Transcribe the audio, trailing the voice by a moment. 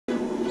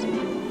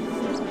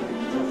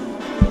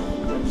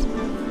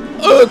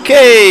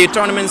Okay,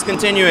 tournament's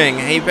continuing.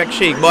 Apex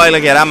Sheik. Boy,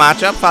 look at that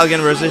matchup.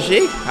 Falcon versus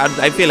Sheik.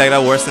 I feel like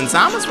that worse than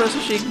Samus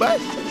versus Sheik, but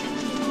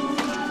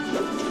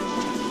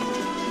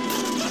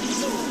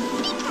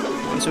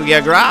once we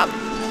get grabbed,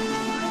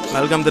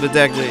 welcome to the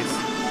Tech Chase.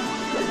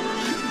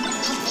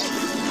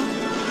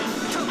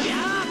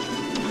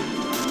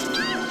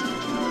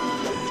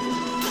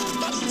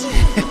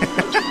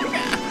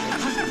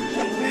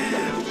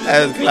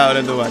 I was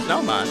clouding too much.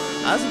 No, man.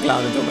 I was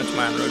clouding too much,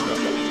 man.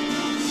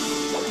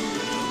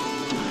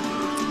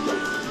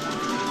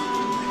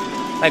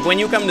 Like, when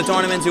you come to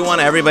tournaments, you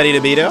want everybody to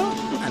be there.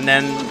 And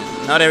then,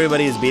 not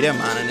everybody is be there,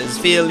 man. And just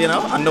feel, you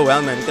know,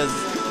 underwhelming. Because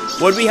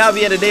what we have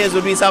here today is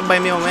what we have by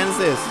me on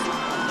Wednesdays.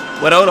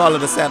 Without all of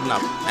the setting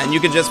up. And you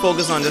could just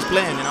focus on just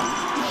playing, you know.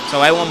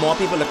 So I want more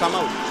people to come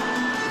out.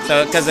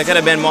 So, because there could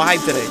have been more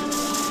hype today.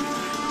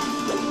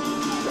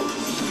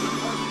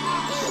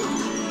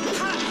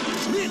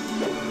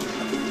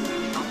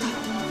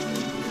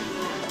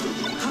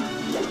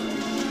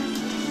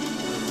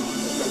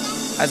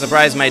 I'm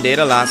surprised my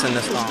data lasted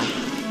this long,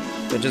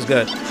 which is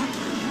good.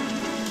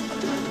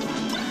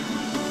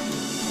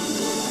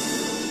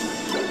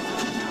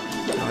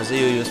 I see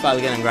you use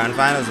Falcon in Grand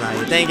Finals now.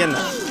 You're thinking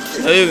that.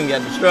 So you can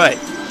get destroyed.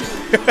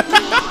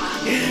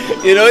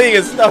 You know you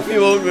can stuff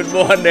you out with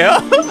more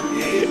there.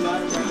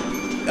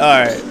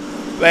 Alright.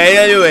 But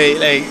anyway,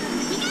 like,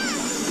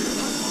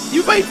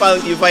 you fight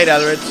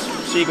Elrich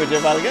Sheik with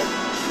your Falcon?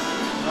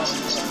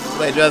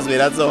 Like, trust me,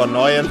 that's so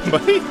annoying,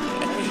 buddy.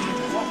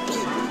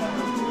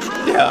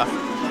 Yeah,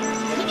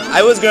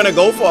 I was gonna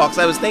go Fox.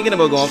 I was thinking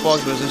about going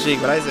Fox versus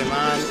Sheik, but I said,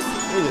 man,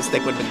 let me just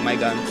stick with my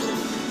guns.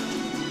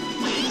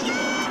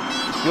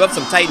 You have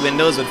some tight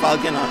windows with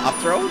Falcon on up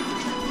throw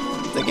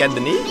to get the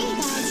knee.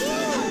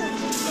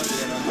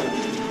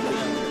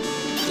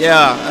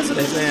 Yeah, that's what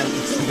they're saying.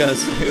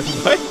 Because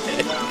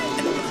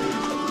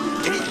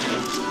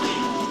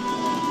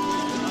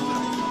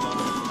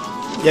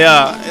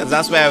yeah,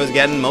 that's why I was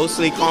getting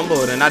mostly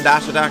comboed and that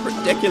dash attack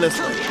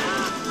ridiculously.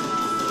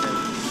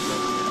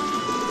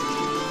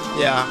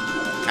 Yeah,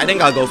 I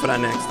think I'll go for that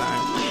next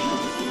time.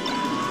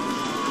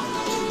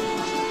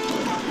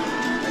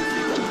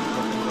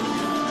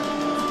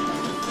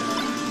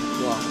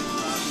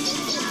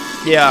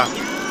 Yeah.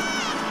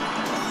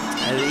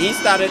 And he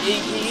started,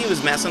 he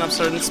was messing up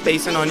certain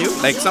spacing on you.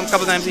 Like,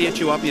 couple times he hit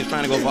you up, he was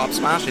trying to go for up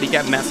smash, and he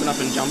kept messing up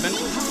and jumping.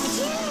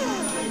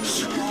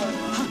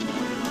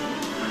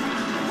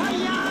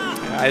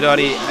 I thought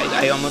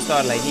I almost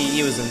thought like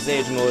he was in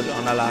stage mode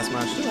on the last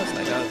match too. I was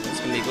like, oh, this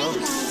can be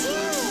close.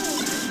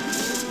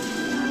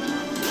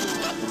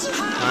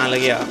 Man,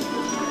 look here.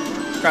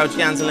 Crouch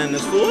canceling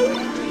this fool.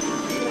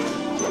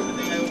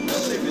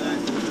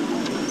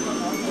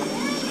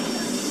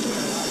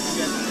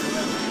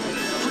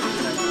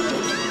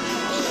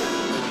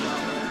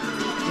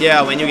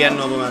 Yeah, when you get an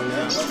overwhelm,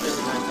 yeah.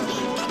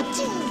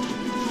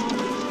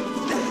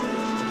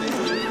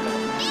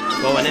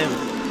 Going in.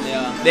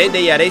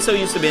 Yeah. They so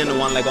used to being the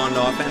one like on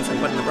the offense and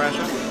putting the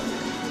pressure.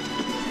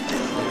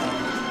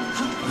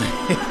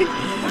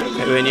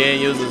 When you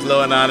ain't used to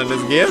slowing down in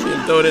this game, you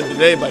throw it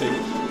today, buddy.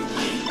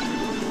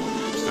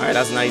 Alright,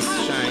 that's nice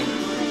shine.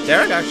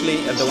 Derek actually,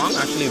 Dawong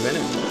actually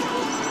winning.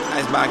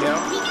 Nice back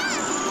out.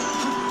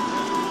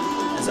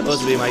 It's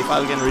supposed to be my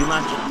Falcon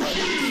rematch.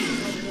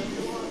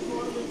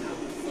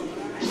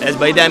 As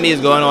by the time he's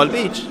going all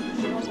beach.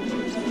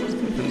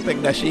 Couldn't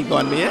pick that Sheik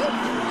on me, yeah?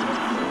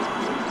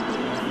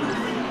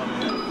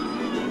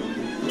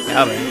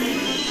 Yeah,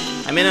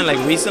 man. I mean, like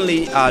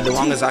recently,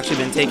 Dawong has actually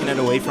been taking it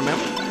away from him.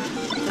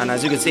 And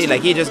as you can see,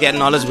 like, he just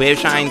getting all his wave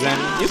shines,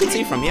 and you can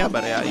see from here,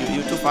 but yeah,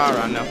 you're too far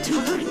around now.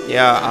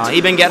 Yeah, he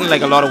been getting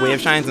like a lot of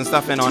wave shines and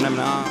stuff in on him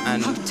now,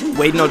 and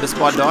waiting out the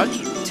spot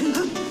dodge.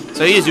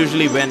 So he's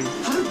usually win.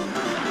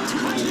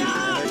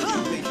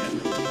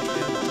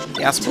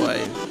 Yes,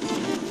 boy.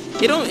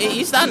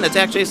 He's starting to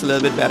attack chase a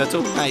little bit better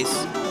too.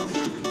 Nice.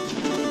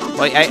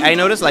 But I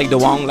noticed like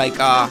Dawong like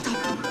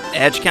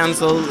edge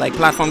cancel, like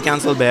platform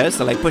cancel bears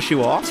to like push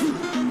you off,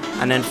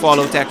 and then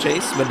follow tech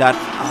chase with that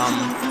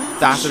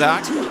dash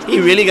attack. He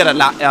really got a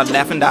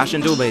left and dash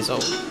into base, so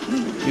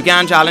you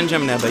can't challenge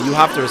him there, but you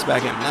have to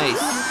respect him.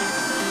 Nice.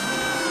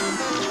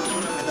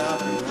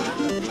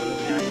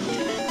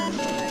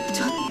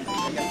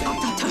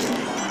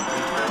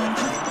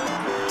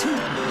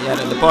 Yeah,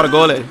 the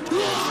Portagole.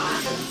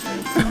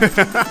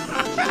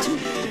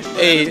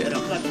 Hey.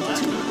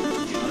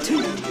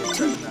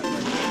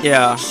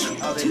 Yeah.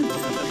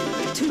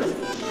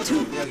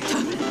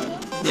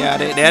 Yeah,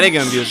 they're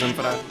gonna abuse him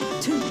for that.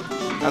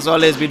 That's all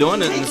they be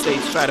doing in the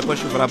States, try to push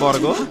him for that ball to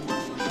go.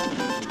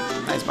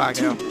 Nice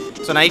back air.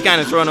 So now he kind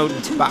of throwing out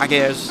back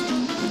airs,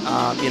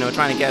 you know,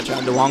 trying to catch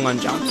Dawong on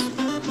jumps.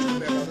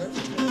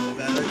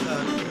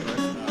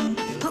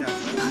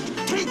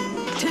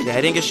 Yeah,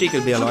 I think a Sheik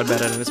could be a lot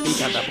better than a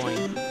Speak at that point.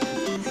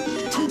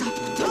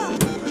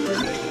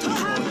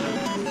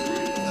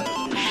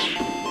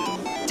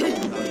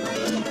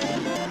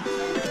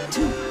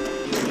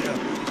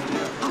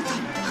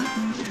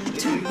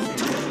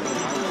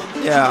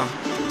 Yeah.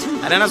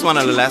 And then that's one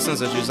of the lessons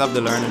that you just have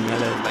to learn in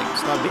melee. Like,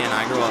 stop being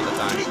aggro all the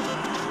time.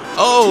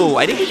 Oh,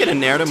 I think you get a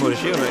nair to move the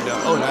shield right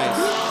there. Oh, nice.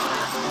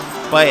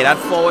 Boy, that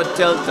forward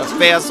tilt to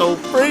fair so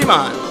free,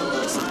 man.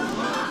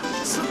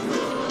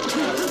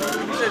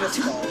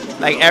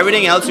 Like,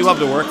 everything else you have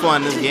to work for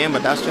in this game,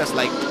 but that's just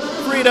like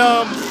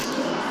freedom.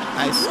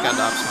 Nice, got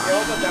the up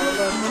smash.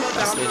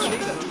 That's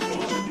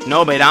it.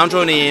 No, but down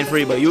throw ain't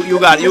free, but you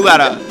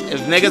gotta,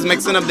 if niggas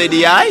mixing up the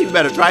DI, you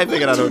better try to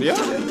figure that out, yeah?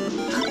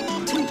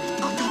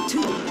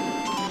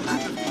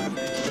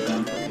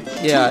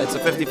 Yeah, it's a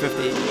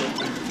 50-50.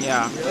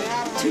 Yeah.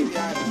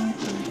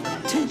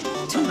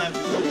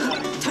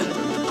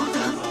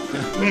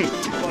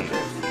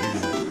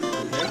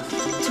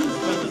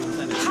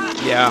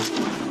 Yeah.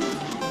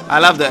 I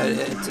love the,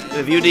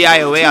 if you DI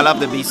away, I love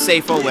to be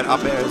safer with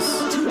up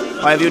airs.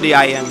 Or if you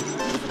DI in.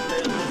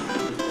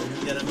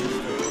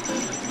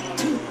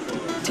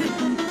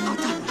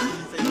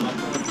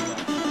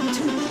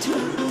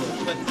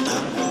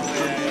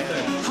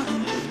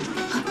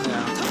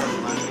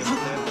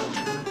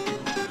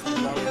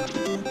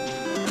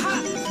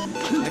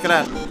 Look at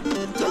that.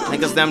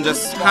 Niggas them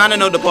just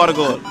handing out the pot of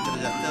gold.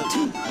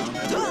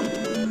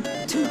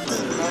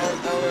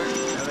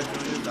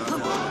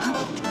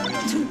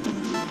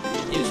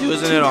 He's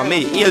using it on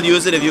me. He'll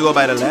use it if you go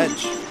by the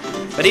ledge.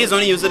 But he's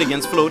only used it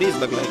against floaties,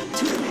 look like.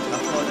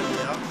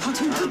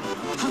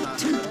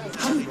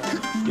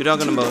 You're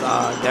talking about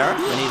Derek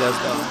when he does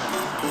that.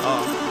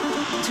 Oh.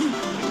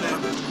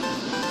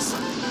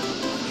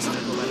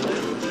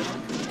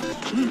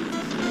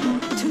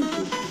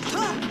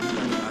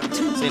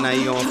 See, now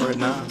you going for it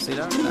now. See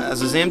that? That's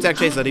the same tech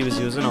chase that he was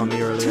using on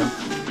me earlier.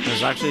 He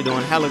was actually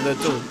doing hella good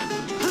too.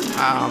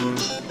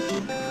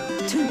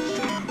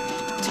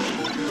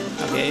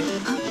 Okay.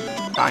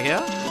 Back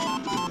here.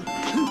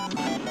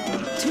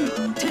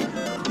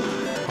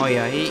 Oh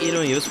yeah, he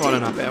don't use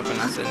falling up air when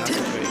that's in that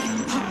situation.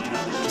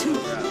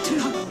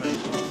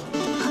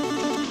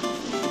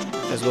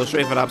 Let's go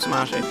straight for the up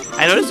smash.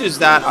 I noticed use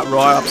that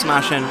raw up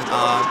smashing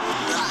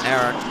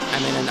Eric. I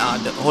mean in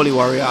the Holy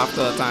Warrior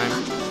after a time.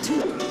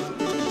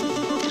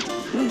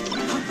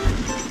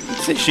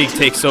 She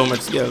takes so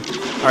much skill.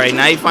 Alright,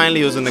 now he finally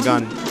using the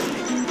gun.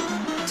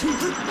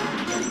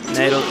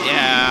 Needle,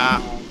 yeah.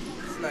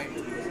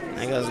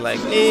 I goes like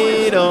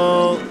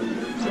needle.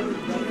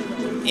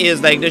 He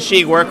is like, the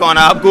Sheik work on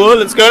Abcool,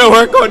 it's gonna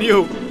work on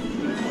you.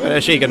 But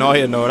the Sheik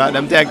annoying though, that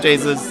them tech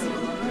chases.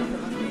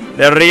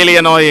 They're really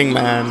annoying,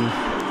 man.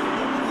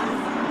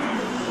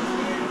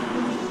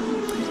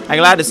 I'm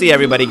glad to see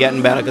everybody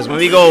getting better, because when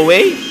we go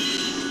away,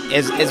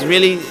 it's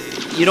really,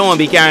 you don't want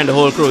to be carrying the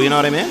whole crew, you know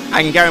what I mean?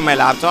 I can carry my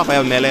laptop, I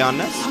have melee on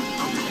this.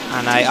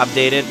 And I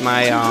updated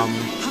my,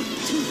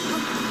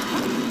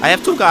 I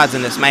have two cards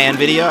in this, my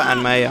NVIDIA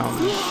and my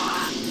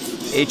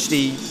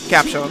HD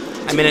capture.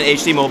 I mean an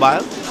HD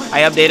mobile.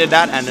 I updated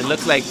that and it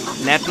looks like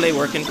netplay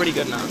working pretty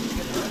good now.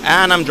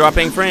 And I'm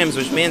dropping frames,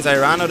 which means I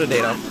ran out of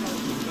data.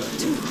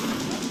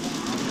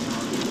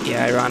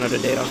 Yeah, I ran out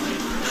of data.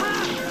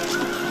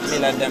 Let me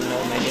let them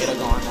know my data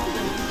gone.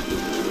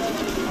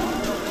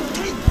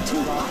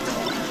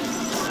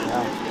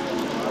 Yeah.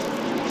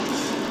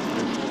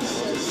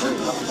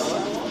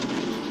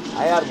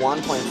 I had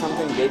 1 point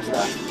something gigs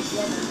that.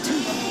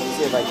 Let's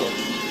see if I can.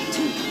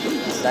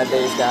 That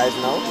days, guys,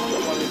 no.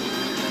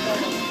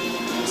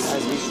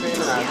 As we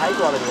streaming at high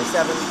quality,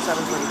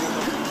 720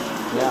 people.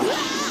 Yeah.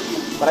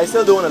 But I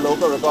still doing a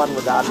local recording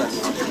regardless.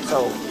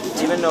 So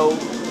even though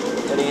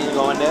it ain't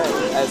going there,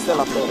 I still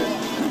upload it.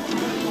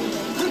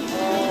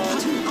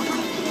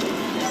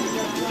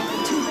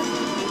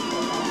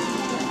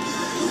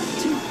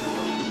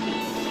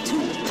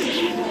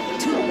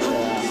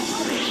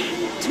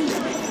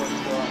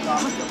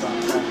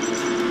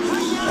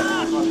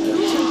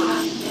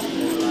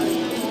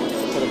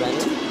 To the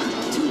venue?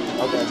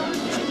 Okay.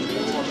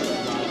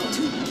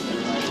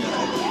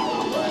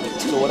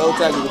 So what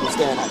hotel you would be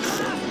staying at?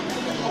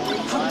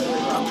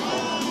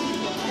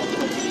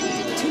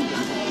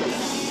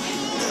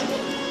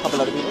 Couple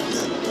other people?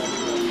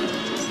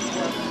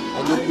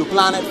 And you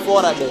plan it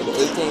for that day, the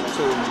 18th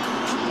to...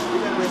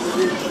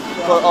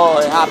 oh,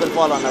 it happened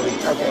fall on that week.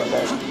 Okay,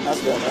 okay.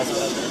 That's good, that's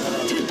good.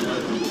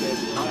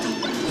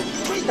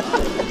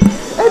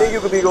 I think you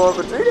could be going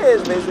for 3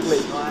 days,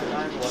 basically.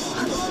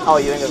 Oh,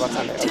 you think it's on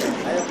Sunday? Okay.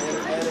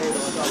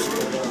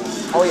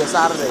 Oh, yeah,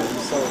 Saturday.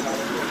 So,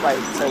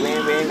 right. So we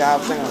ain't gonna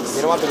have things.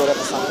 We don't have to go there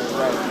for Sunday,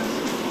 right?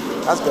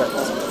 That's good.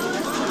 That's good.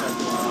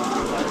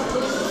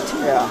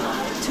 Yeah.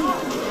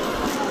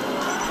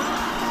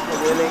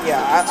 Really?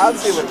 Yeah. I'll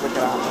see what can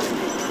happen.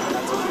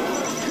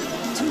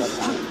 Let's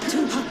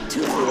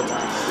see what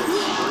time.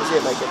 Let's see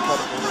if I can put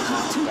it in my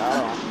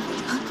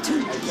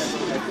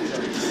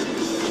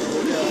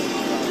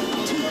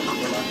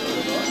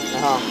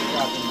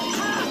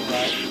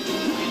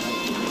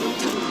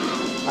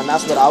And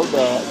that's without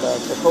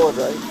the code,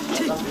 right?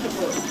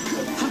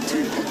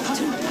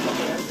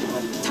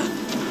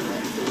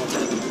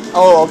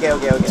 Oh, okay.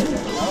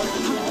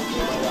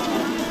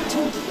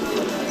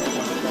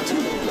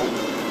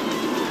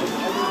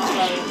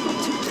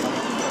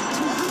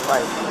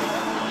 fight.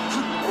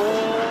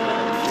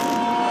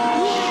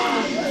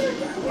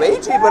 Way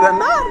cheaper than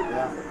that.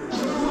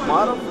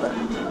 Model flip.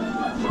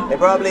 They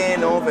probably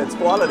ain't know if it's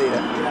quality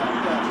then.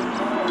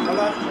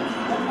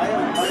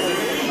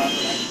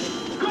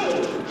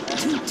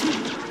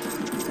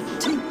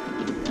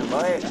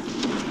 Boy,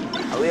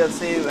 we'll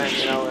see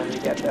when we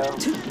get there.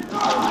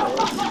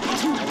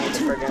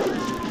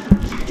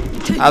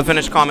 I'll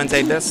finish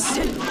commentate this.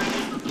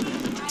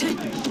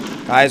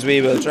 Guys,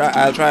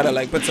 I'll try to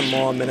like put some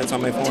more minutes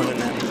on my phone, and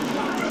then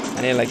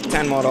I need like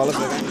 $10 more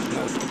again.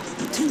 No,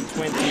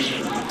 20,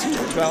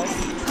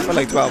 12. I put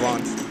like 12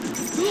 on.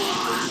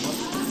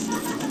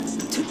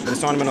 This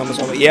tournament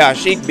almost over. Yeah,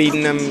 Sheik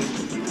beating him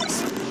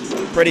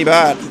pretty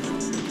bad.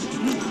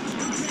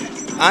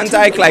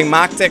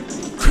 Anticlimactic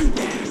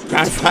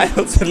grand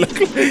finals.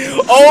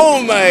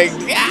 Oh my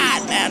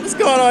god, man, what's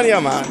going on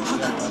here, man?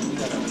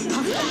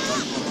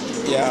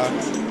 Yeah,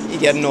 he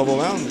getting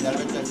overwhelmed.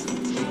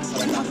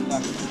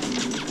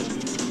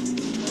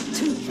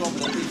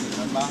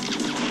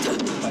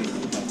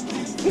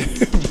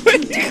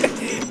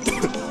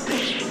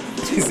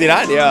 You see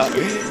that? Yeah.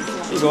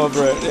 He going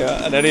for it,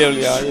 yeah. And then he'll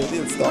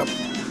stop.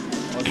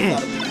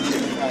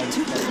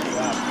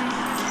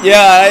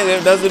 Yeah,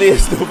 that's what he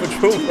is, stupid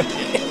true.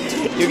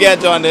 You get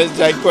John this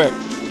giant quick.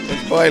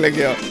 It's boiling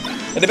here.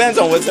 It depends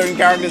on what certain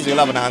characters you'll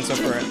have an answer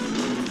for it.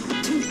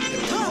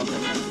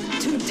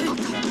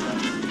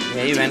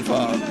 Yeah, he went for.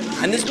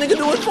 And this nigga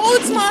doing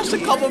forward smash to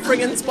cover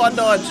friggin' spot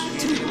dodge.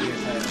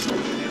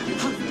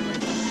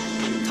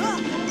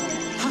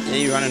 Yeah,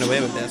 you running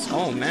away with this.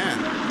 Oh man.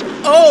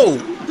 Oh!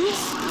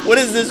 What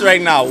is this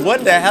right now?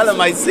 What the hell am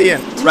I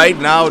seeing right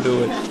now,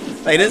 dude?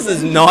 Like, this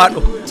is not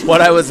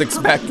what I was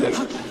expecting.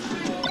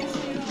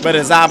 But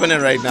it's happening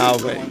right now,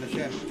 babe.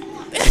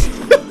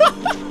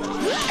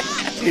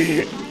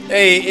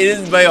 Hey, it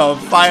is by on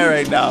fire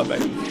right now,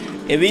 babe.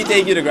 If he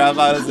take you to grand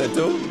finals there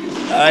too,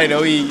 I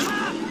know he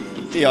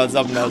on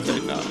something else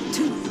right now.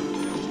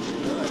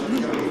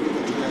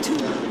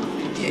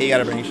 Yeah, you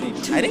gotta bring Sheik.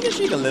 I think the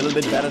Sheik a little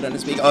bit better than the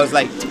Speaker. Oh, it's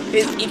like,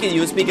 he can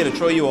use Speaker to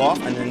throw you off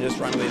and then just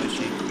run away with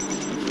Sheik.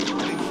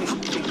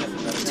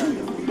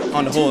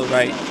 On the whole,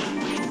 right.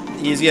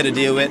 Easier to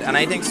deal with, and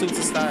I think suits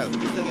his style.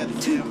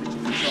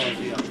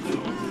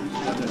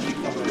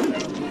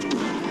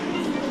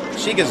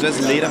 Sheik is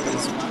just lead up and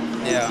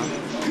yeah.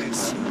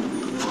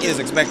 He is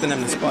expecting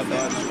him to spot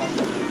dodge.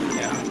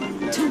 Yeah.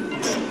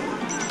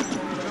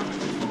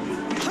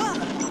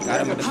 Got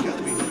him with the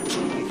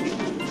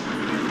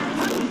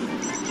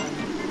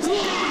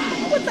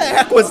What the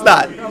heck was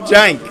that?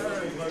 Jank.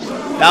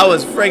 That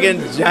was friggin'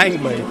 jank,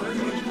 man.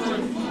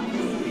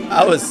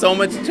 That was so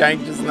much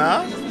jank just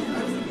now.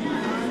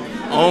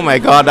 Oh my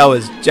god, that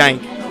was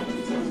jank.